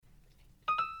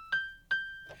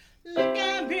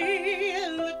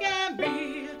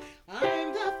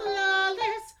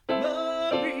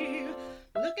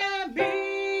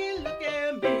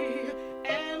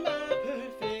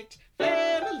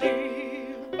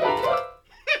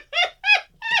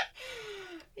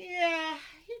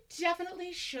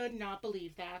I should not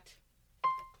believe that.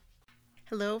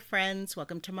 Hello, friends.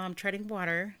 Welcome to Mom Treading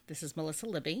Water. This is Melissa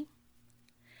Libby.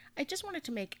 I just wanted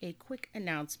to make a quick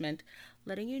announcement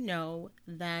letting you know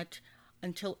that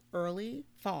until early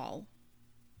fall,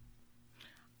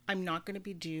 I'm not going to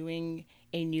be doing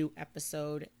a new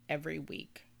episode every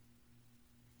week.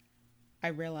 I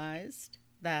realized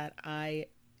that I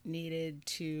needed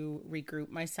to regroup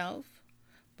myself,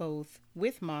 both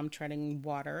with Mom Treading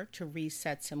Water, to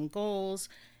reset some goals,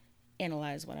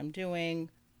 analyze what I'm doing,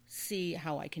 see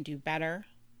how I can do better.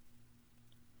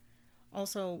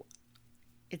 Also,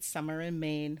 it's summer in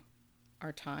Maine.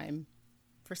 Our time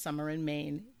for summer in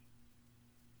Maine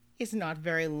is not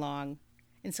very long.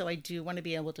 And so I do want to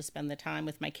be able to spend the time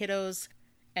with my kiddos,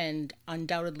 and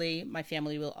undoubtedly, my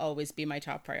family will always be my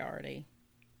top priority.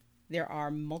 There are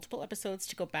multiple episodes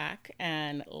to go back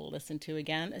and listen to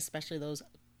again, especially those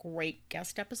great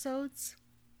guest episodes.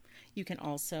 You can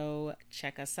also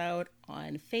check us out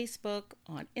on Facebook,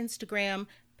 on Instagram,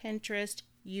 Pinterest,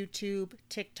 YouTube,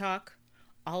 TikTok.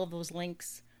 All of those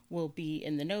links will be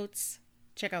in the notes.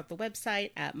 Check out the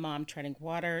website at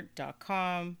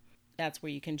momtreadingwater.com. That's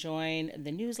where you can join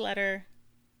the newsletter.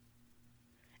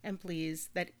 And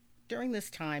please, that during this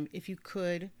time, if you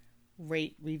could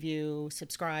rate, review,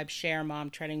 subscribe, share Mom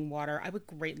Treading Water, I would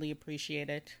greatly appreciate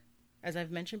it. As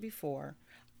I've mentioned before,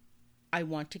 I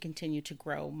want to continue to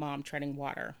grow Mom Treading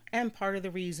Water. And part of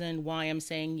the reason why I'm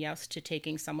saying yes to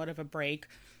taking somewhat of a break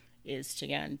is to,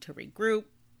 again, to regroup,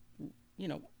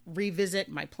 revisit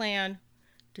my plan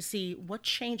to see what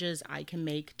changes I can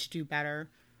make to do better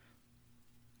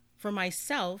for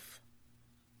myself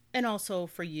and also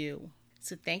for you.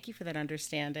 So thank you for that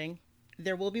understanding.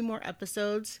 There will be more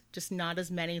episodes, just not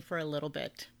as many for a little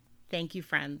bit. Thank you,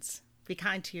 friends. Be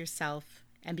kind to yourself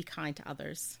and be kind to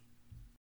others.